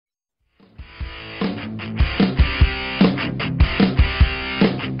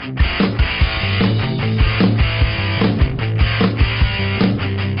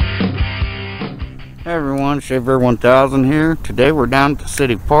Shaver 1000 here. Today we're down at the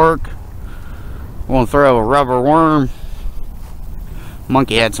city park. We're going to throw a rubber worm.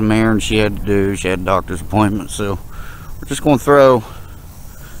 Monkey had some errands she had to do. She had a doctor's appointment, so we're just going to throw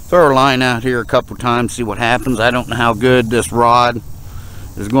a line out here a couple times, see what happens. I don't know how good this rod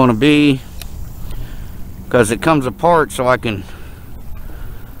is going to be because it comes apart so I can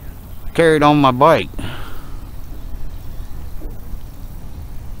carry it on my bike.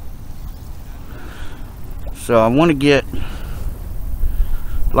 So I want to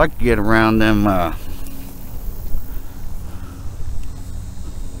like to get around them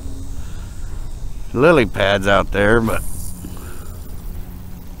lily pads out there, but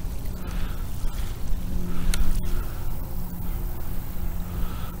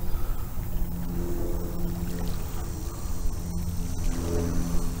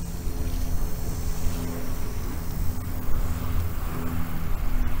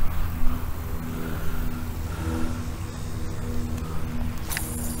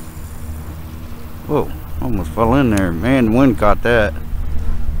whoa, almost fell in there. Man, the wind caught that.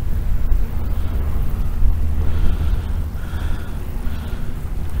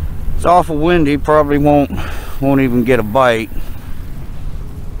 It's awful windy, probably won't even get a bite.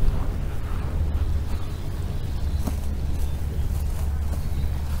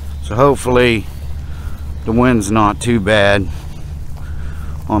 So hopefully the wind's not too bad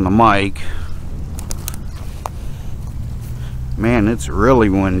on the mic. Man, it's really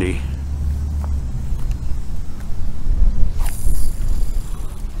windy.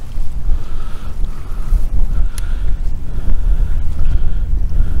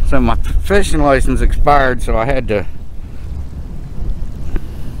 So my fishing license expired, so I had to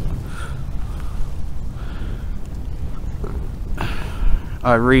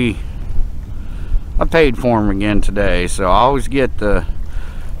I paid for them again today, so I always get the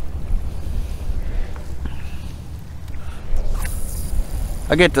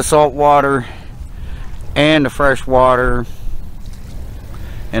salt water and the fresh water,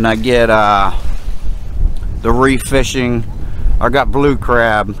 and I get the reef fishing. I got blue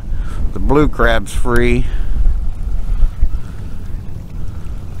crab. The blue crab's free.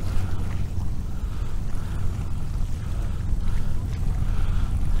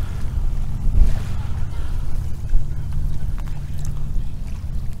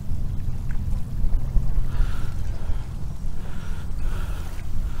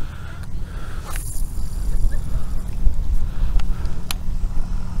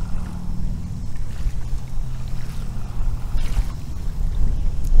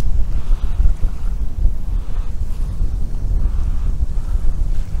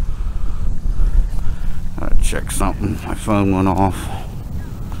 Check something, my phone went off.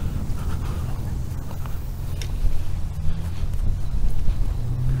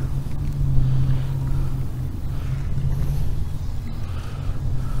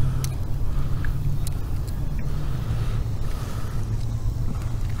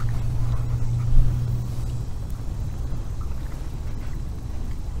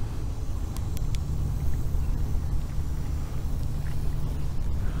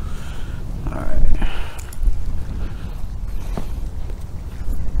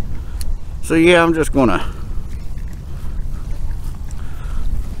 So yeah, I'm just gonna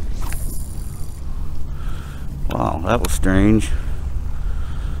wow, that was strange.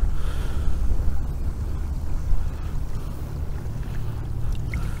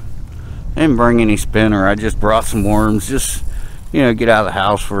 Didn't bring any spinner. I just brought some worms, just, you know, get out of the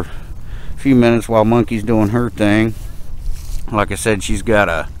house for a few minutes while Monkey's doing her thing. Like I said, she's got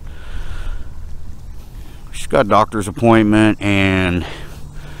a doctor's appointment, and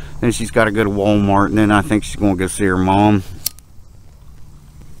then she's got to go to Walmart, and then I think she's going to go see her mom.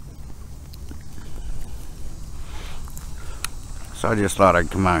 So I just thought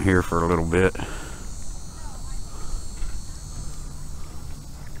I'd come out here for a little bit.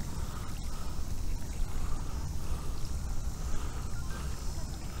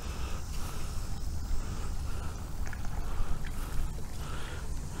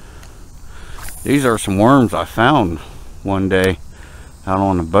 These are some worms I found one day out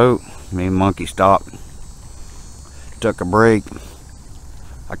on the boat. Me and Monkey stopped, took a break.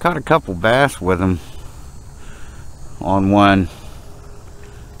 I caught a couple bass with them on one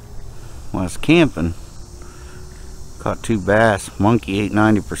when I was camping. Caught 2 bass. Monkey ate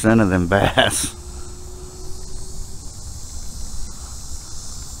 90% of them bass.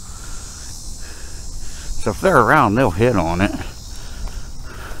 So if they're around, they'll hit on it.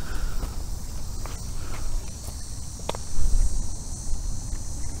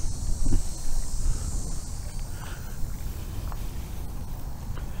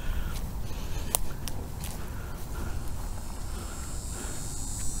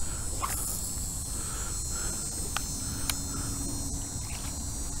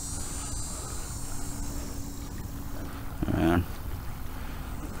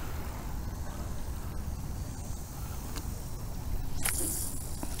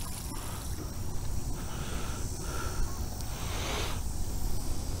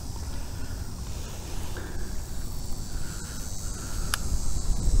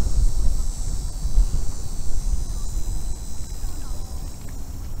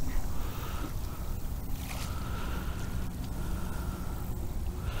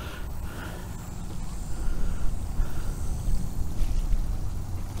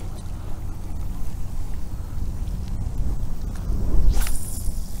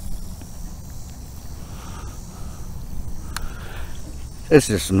 This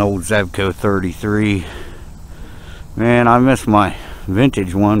is just an old Zebco 33. Man, I miss my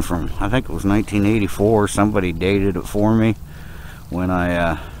vintage one from, I think it was 1984. Somebody dated it for me when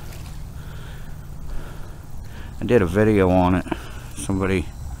I did a video on it. Somebody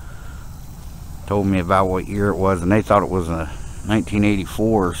told me about what year it was, and they thought it was a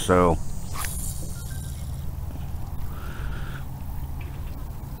 1984. So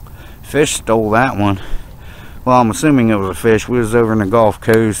fish stole that one. Well, I'm assuming it was a fish. We was over in the Gulf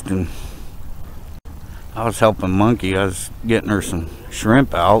Coast, and I was helping Monkey. I was getting her some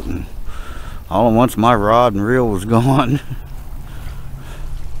shrimp out, and all at once my rod and reel was gone.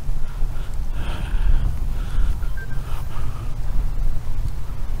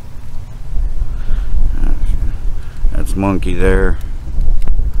 That's Monkey there.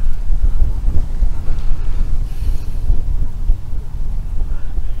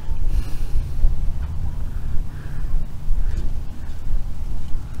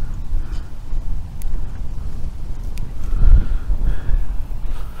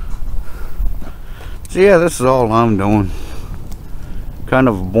 So yeah, this is all I'm doing. Kind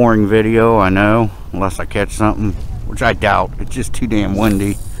of a boring video, I know, unless I catch something, which I doubt. It's just too damn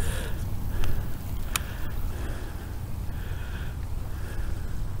windy.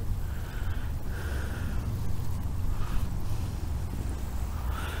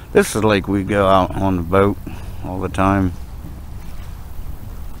 This is like we go out on the boat all the time.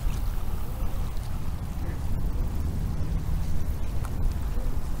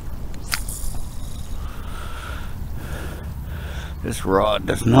 This rod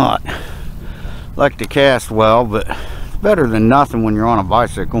does not like to cast well, but it's better than nothing when you're on a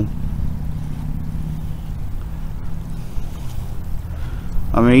bicycle.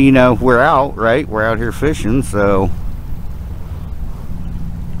 I mean, you know, we're out, right? We're out here fishing, so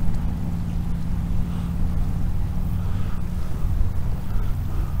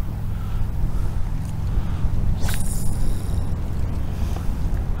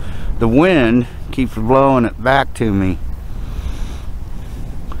the wind keeps blowing it back to me.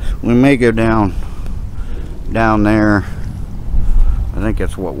 We may go down there. I think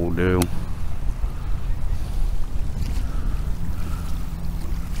that's what we'll do.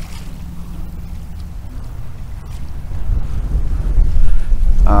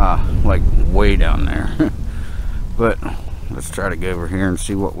 Like way down there. But let's try to go over here and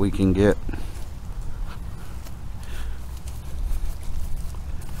see what we can get.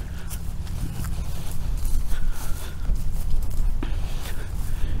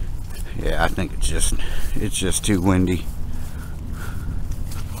 Yeah, I think it's just too windy.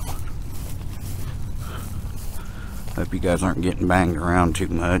 Hope you guys aren't getting banged around too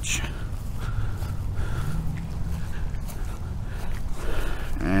much.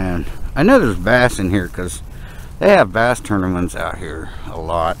 And I know there's bass in here because they have bass tournaments out here a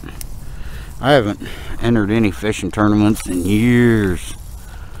lot. I haven't entered any fishing tournaments in years.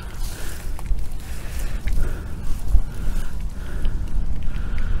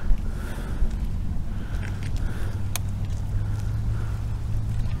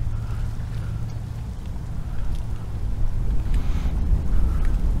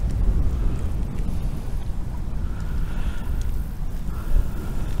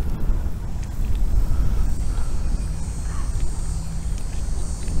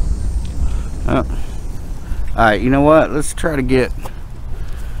 Alright, you know what? Let's try to get...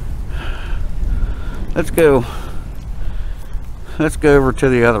 Let's go over to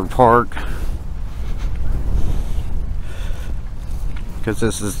the other park. Because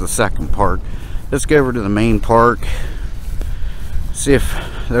this is the second park. Let's go over to the main park. See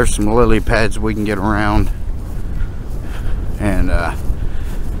if there's some lily pads we can get around. And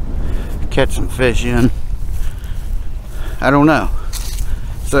catch some fish in. I don't know.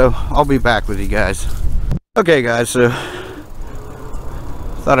 So I'll be back with you guys. Okay guys, so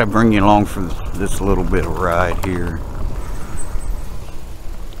thought I'd bring you along for this little bit of ride here.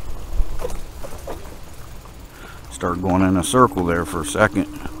 Start going in a circle there for a second.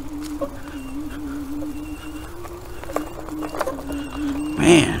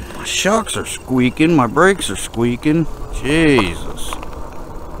 Man, my shocks are squeaking, my brakes are squeaking. Jesus.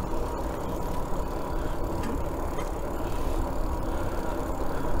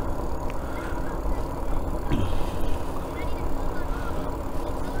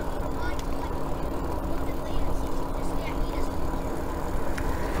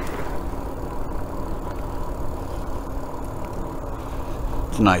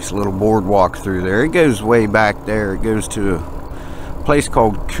 Nice little boardwalk through there. It goes way back there. It goes to a place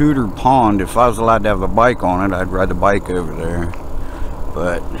called Cooter Pond. If I was allowed to have a bike on it, I'd ride the bike over there,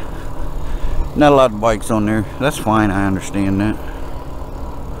 but not a lot of bikes on there. That's fine, I understand that.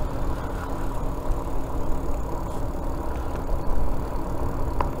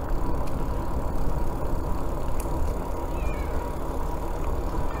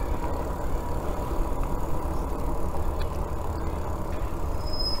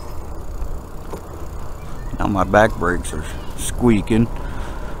 Now my back brakes are squeaking.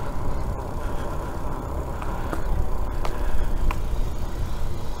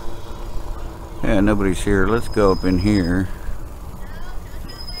 Yeah, nobody's here. Let's go up in here.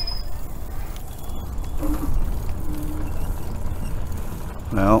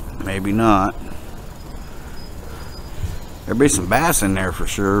 Well, maybe not. There'll be some bass in there for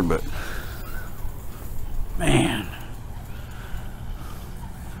sure, but man.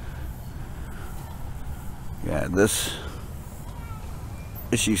 Yeah, this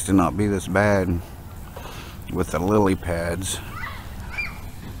used to not be this bad with the lily pads.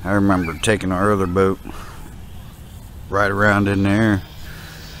 I remember taking our other boat right around in there.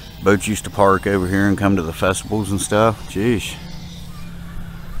 Boats used to park over here and come to the festivals and stuff. Jeez.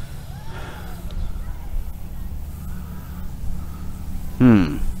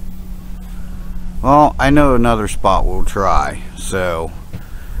 Well, I know another spot we'll try. So,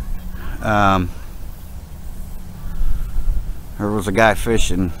 there was a guy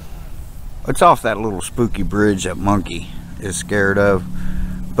fishing. It's off that little spooky bridge that Monkey is scared of.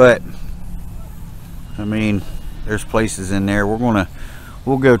 But, I mean, there's places in there.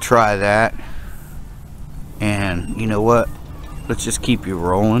 We'll go try that. And, you know what? Let's just keep you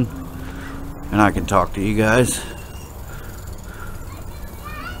rolling. And I can talk to you guys.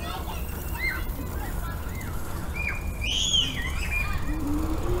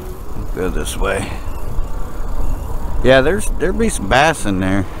 Go this way. Yeah, there'd be some bass in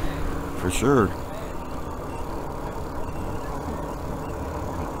there for sure.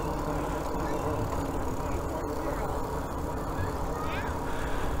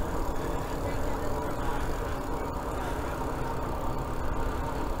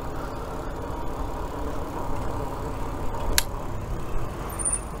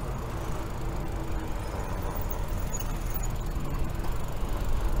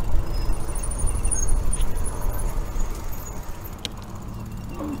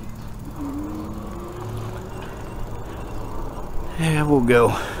 Yeah, we'll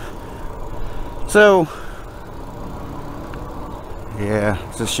go. So, yeah,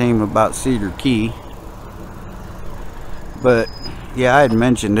 it's a shame about Cedar Key. But, yeah, I had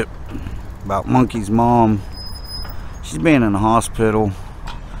mentioned it about Monkey's mom. She's been in the hospital.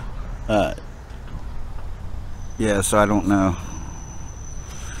 Yeah, so I don't know.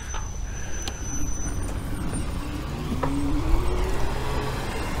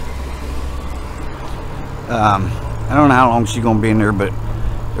 I don't know how long she's gonna be in there, but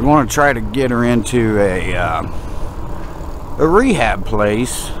they're gonna try to get her into a rehab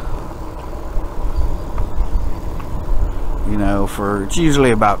place. You know, it's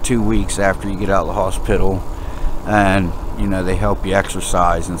usually about 2 weeks after you get out of the hospital, and you know they help you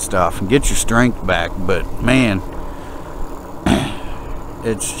exercise and stuff and get your strength back. But man,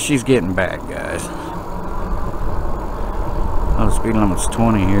 she's getting bad, guys. Oh, the speed limit's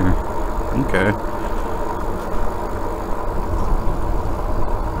 20 here. Okay.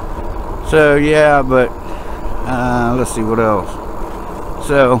 So yeah, but let's see what else.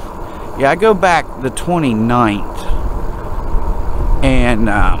 So yeah, I go back the 29th and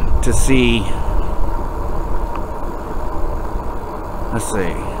to see, let's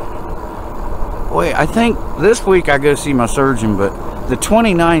see, wait, I think this week I go see my surgeon, but the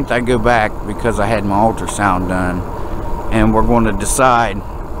 29th I go back because I had my ultrasound done, and we're going to decide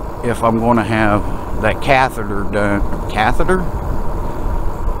if I'm going to have that catheter done. Catheter?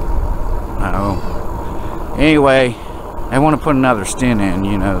 Anyway, they want to put another stent in.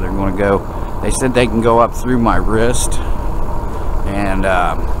 You know, they're going to go, they said they can go up through my wrist and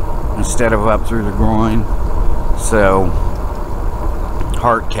instead of up through the groin. So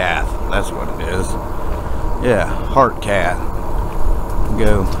heart cath, that's what it is. Yeah, heart cath.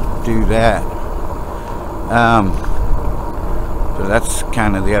 Go do that. So that's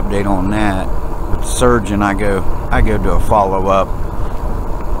kind of the update on that. With the surgeon, I go to a follow-up,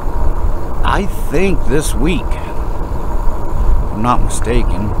 I think this week, if I'm not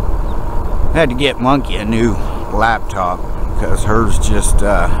mistaken. I had to get Monkey a new laptop because hers just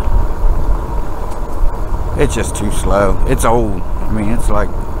it's just too slow. It's old. I mean, it's like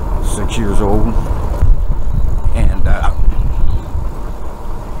 6 years old, and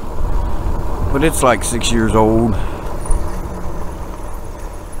but it's like 6 years old,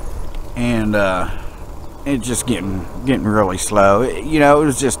 and it's just getting really slow. You know, it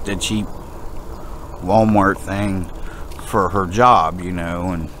was just a cheap Walmart thing for her job, you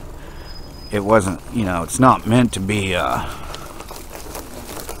know, and it wasn't, you know, it's not meant to be man,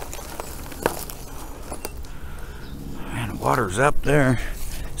 the water's up there.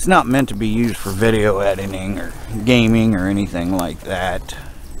 It's not meant to be used for video editing or gaming or anything like that.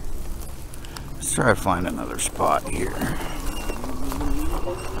 Let's try to find another spot here.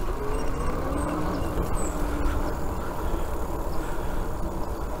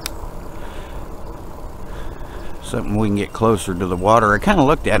 Something we can get closer to the water. I kind of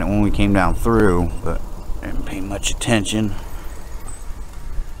looked at it when we came down through, but I didn't pay much attention.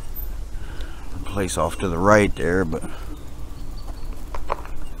 The place off to the right there, but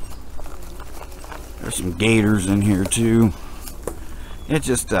there's some gators in here too. It's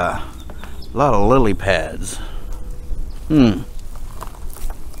just a lot of lily pads.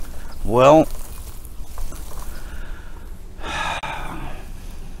 Well,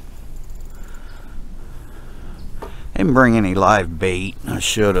 didn't bring any live bait. I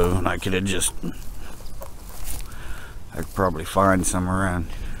should have, and I could have just, I could probably find some around,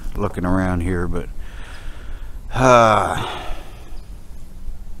 looking around here, but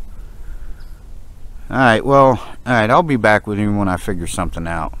alright, well, alright, I'll be back with you when I figure something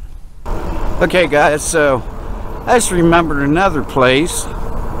out. Okay guys, so I just remembered another place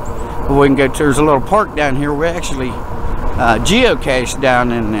we can go to. There's a little park down here. We actually geocached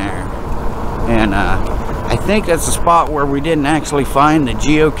down in there, and I think that's the spot where we didn't actually find the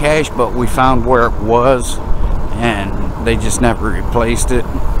geocache, but we found where it was, and they just never replaced it.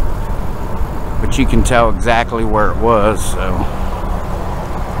 But you can tell exactly where it was, so.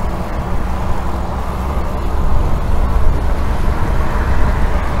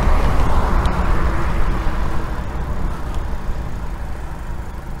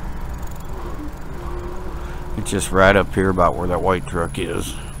 It's just right up here about where that white truck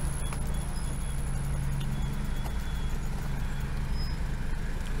is.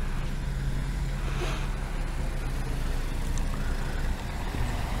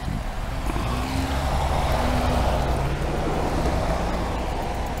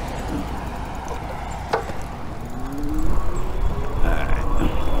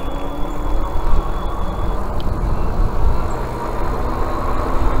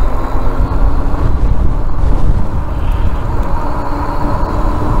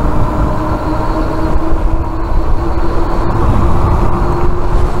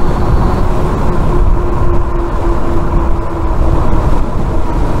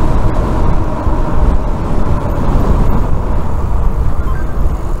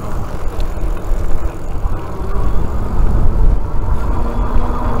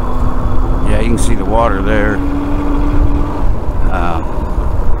 Water there. If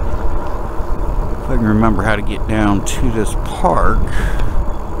I can remember how to get down to this park.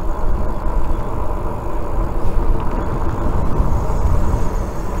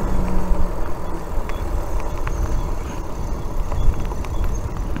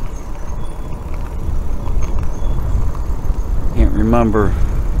 Can't remember.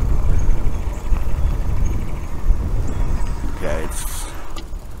 Okay, it's,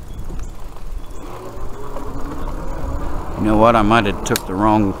 you know what? I might have took the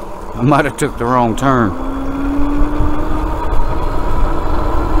wrong turn.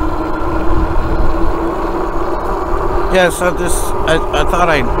 Yeah, so I thought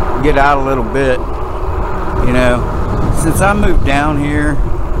I'd get out a little bit. You know, since I moved down here,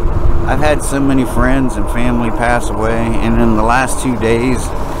 I've had so many friends and family pass away, and in the last 2 days,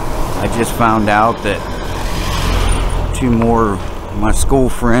 I just found out that 2 more of my school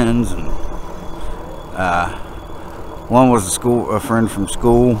friends, and one was a friend from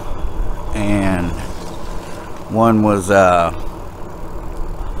school, and one was a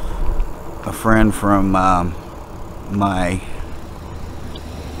friend from my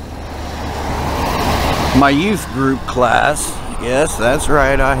youth group class. Yes, that's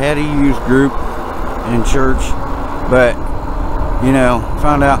right, I had a youth group in church, but you know,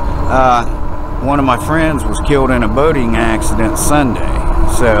 found out one of my friends was killed in a boating accident Sunday.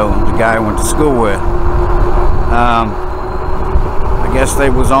 So the guy I went to school with, I guess they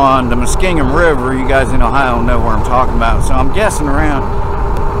was on the Muskingum River. You guys in Ohio know where I'm talking about. So I'm guessing around,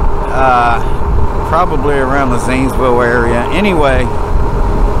 probably around the Zanesville area. Anyway,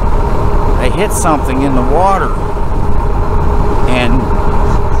 they hit something in the water, and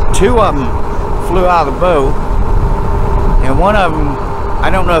 2 of them flew out of the boat, and one of them, I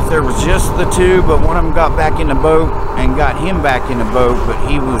don't know if there was just the 2, but one of them got back in the boat and got him back in the boat, but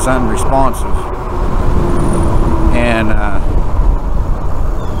he was unresponsive. And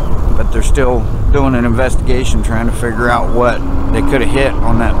but they're still doing an investigation, trying to figure out what they could have hit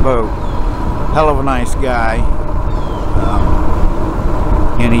on that boat. Hell of a nice guy.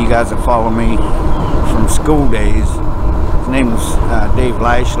 Any of you guys that follow me from school days, his name was Dave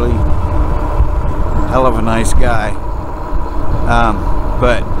Lashley. Hell of a nice guy.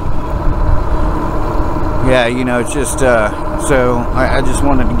 But yeah, you know, it's just So I just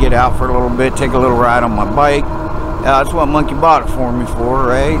wanted to get out for a little bit, take a little ride on my bike. That's what Monkey bought it for me for,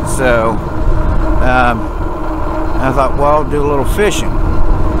 right? So I thought, well, I'll do a little fishing.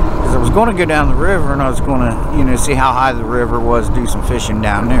 Because I was going to go down the river and I was going to, you know, see how high the river was, do some fishing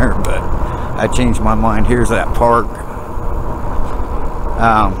down there. But I changed my mind. Here's that park.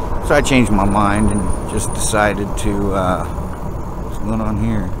 So I changed my mind and just decided to, what's going on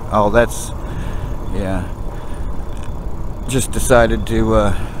here? Oh, that's, yeah. Just decided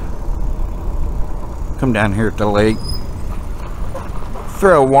to come down here at the lake,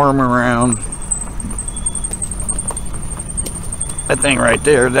 throw a worm around. That thing right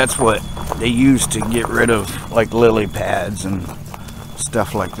there, that's what they use to get rid of like lily pads and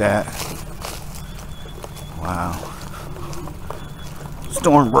stuff like that. Wow.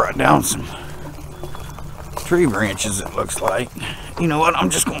 Storm brought down some tree branches, it looks like. You know what, I'm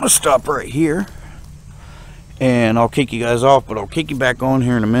just going to stop right here and I'll kick you guys off, but I'll kick you back on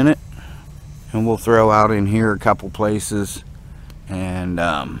here in a minute and we'll throw out in here a couple places and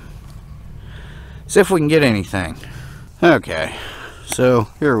see if we can get anything. Okay, so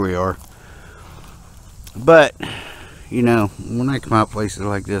here we are. But you know, when I come out places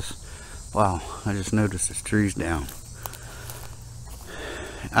like this, wow, I just noticed this tree's down.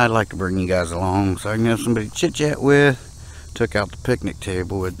 I'd like to bring you guys along so I can have somebody to chit chat with. Took out the picnic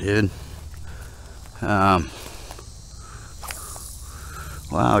table, it did.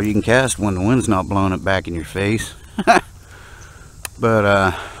 Wow, you can cast when the wind's not blowing it back in your face. But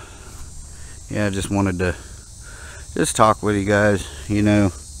yeah, I just wanted to just talk with you guys, you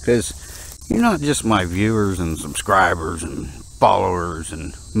know, because you're not just my viewers and subscribers and followers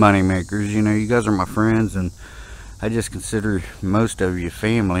and money makers, you know, you guys are my friends and I just consider most of you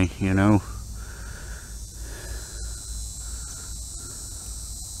family, you know.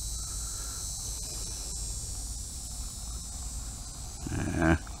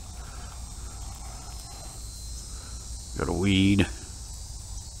 Got a weed.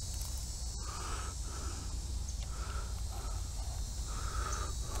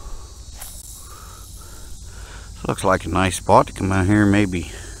 Looks like a nice spot to come out here,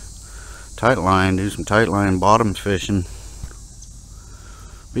 maybe tight line, do some tight line bottom fishing.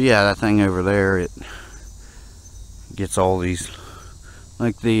 But yeah, that thing over there, it gets all these,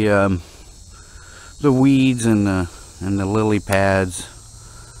 like the weeds and the lily pads.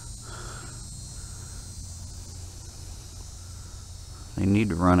 They need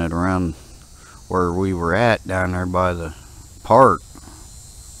to run it around where we were at down there by the park.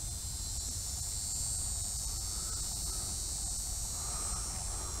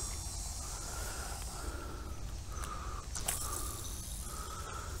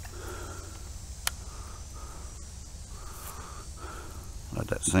 Let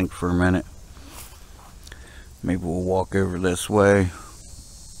that sink for a minute. Maybe we'll walk over this way,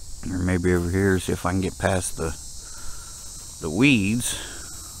 or maybe over here, see if I can get past the weeds.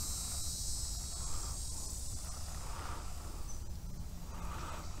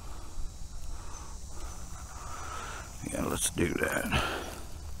 Yeah, let's do that.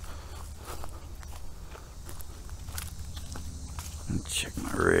 Let's check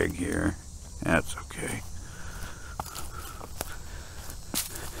my rig here. That's okay.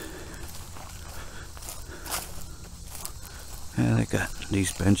 Yeah, they got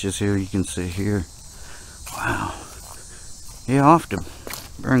these benches here you can see here. Wow. Yeah, I'll have to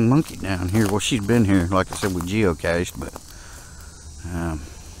bring Monkey down here. Well, she's been here, like I said, we geocached, but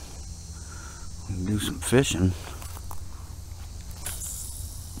we'll do some fishing.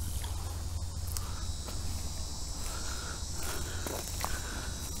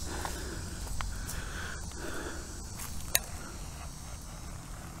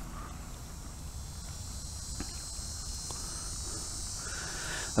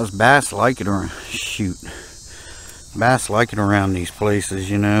 Those bass like it around, bass like it around these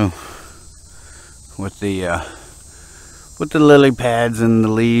places, you know, with the lily pads and the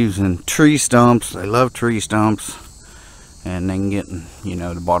leaves and tree stumps. They love tree stumps, and they can get in, you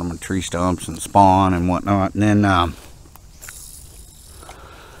know, the bottom of tree stumps and spawn and whatnot. And then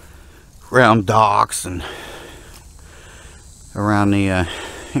around docks and around the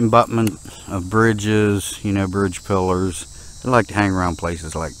abutment of bridges, you know, bridge pillars. They like to hang around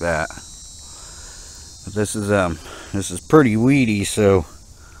places like that. But this is pretty weedy, so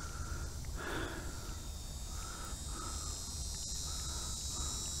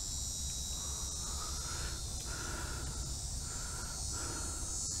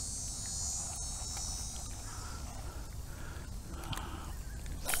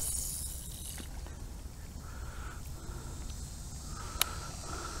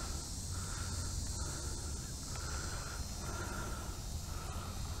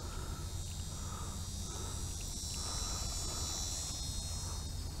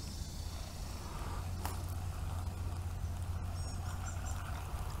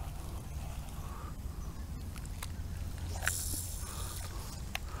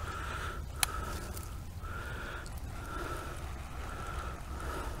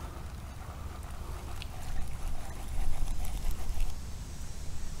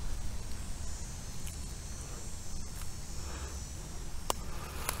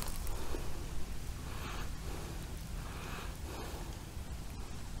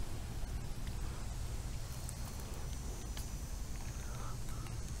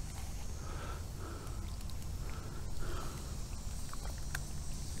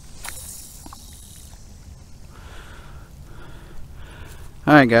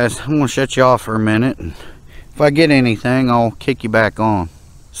Alright guys, I'm going to shut you off for a minute. And if I get anything, I'll kick you back on.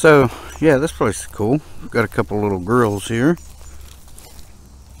 So, yeah, this place is cool. Got a couple little grills here.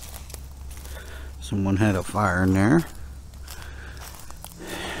 Someone had a fire in there.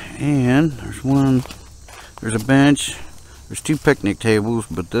 And there's a bench. There's 2 picnic tables,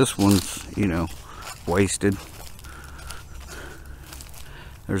 but this one's, you know, wasted.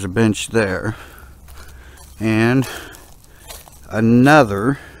 There's a bench there. And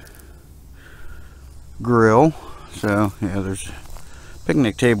another grill. So, yeah, there's a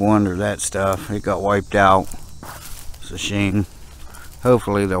picnic table under that stuff. It got wiped out. It's a shame.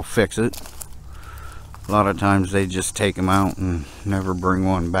 Hopefully they'll fix it. A lot of times they just take them out and never bring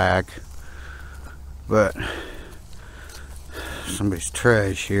one back. But somebody's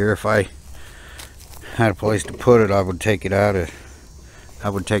trash here. If I had a place to put it, I would take it out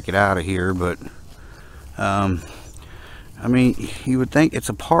of here. But I mean, you would think it's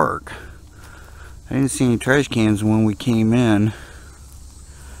a park. I didn't see any trash cans when we came in.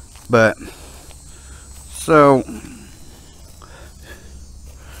 But so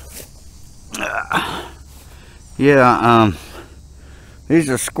yeah,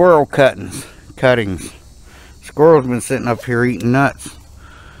 these are squirrel cuttings. Squirrel's been sitting up here eating nuts.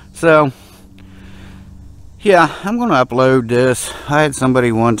 So yeah, I'm going to upload this. I had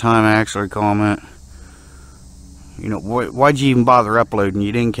somebody one time actually comment, you know, why'd you even bother uploading?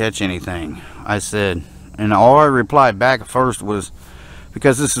 You didn't catch anything. I said, and all I replied back at first was,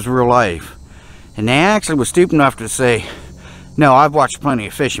 because this is real life. And they actually was stupid enough to say, no, I've watched plenty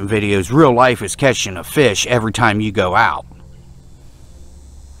of fishing videos. Real life is catching a fish every time you go out.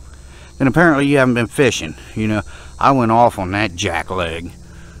 Then apparently you haven't been fishing. You know, I went off on that jackleg.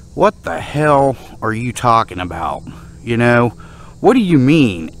 What the hell are you talking about? You know, what do you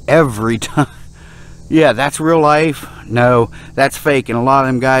mean every time? Yeah, that's real life. No, that's fake. And a lot of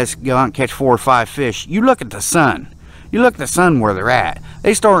them guys go out and catch 4 or 5 fish. You look at the sun. You look at the sun where they're at.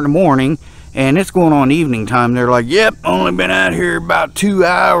 They start in the morning and it's going on evening time. They're like, yep, only been out here about 2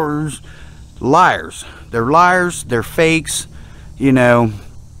 hours. Liars. They're liars. They're fakes. You know,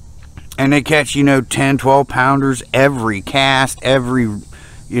 and they catch, you know, 10, 12 pounders every cast, every,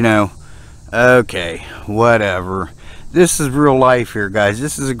 you know, okay, whatever. This is real life here, guys.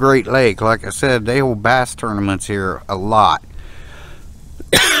 This is a great lake. Like I said, they hold bass tournaments here a lot.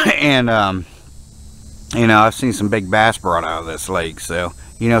 And, you know, I've seen some big bass brought out of this lake. So,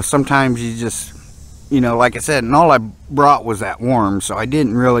 you know, sometimes you just, you know, like I said, and all I brought was that worm. So I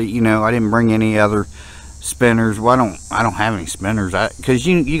didn't really, you know, I didn't bring any other spinners. Well, I don't have any spinners. Because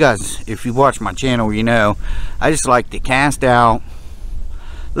you guys, if you watch my channel, you know, I just like to cast out,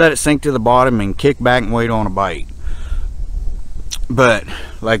 let it sink to the bottom, and kick back and wait on a bite. But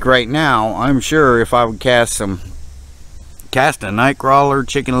like right now, I'm sure if I would cast a night crawler,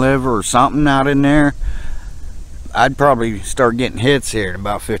 chicken liver, or something out in there, I'd probably start getting hits here in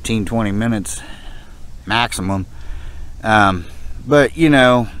about 15-20 minutes maximum. But you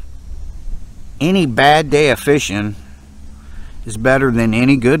know, any bad day of fishing is better than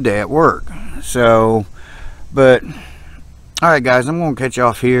any good day at work. So, but alright guys, I'm going to catch you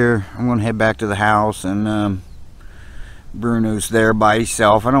off here. I'm going to head back to the house, and Bruno's there by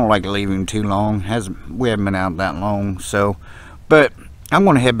himself. I don't like to leave him too long. We haven't been out that long. So, but I'm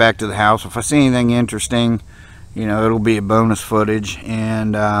going to head back to the house. If I see anything interesting, you know, it'll be a bonus footage.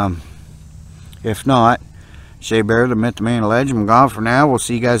 And if not, Shea Bear, the Myth, the Man, the Legend, I'm gone for now. We'll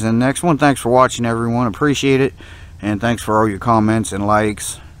see you guys in the next one. Thanks for watching, everyone. Appreciate it. And thanks for all your comments and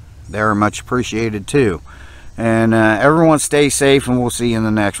likes. They're much appreciated too. And everyone stay safe, and we'll see you in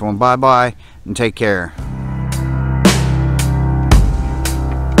the next one. Bye bye, and take care.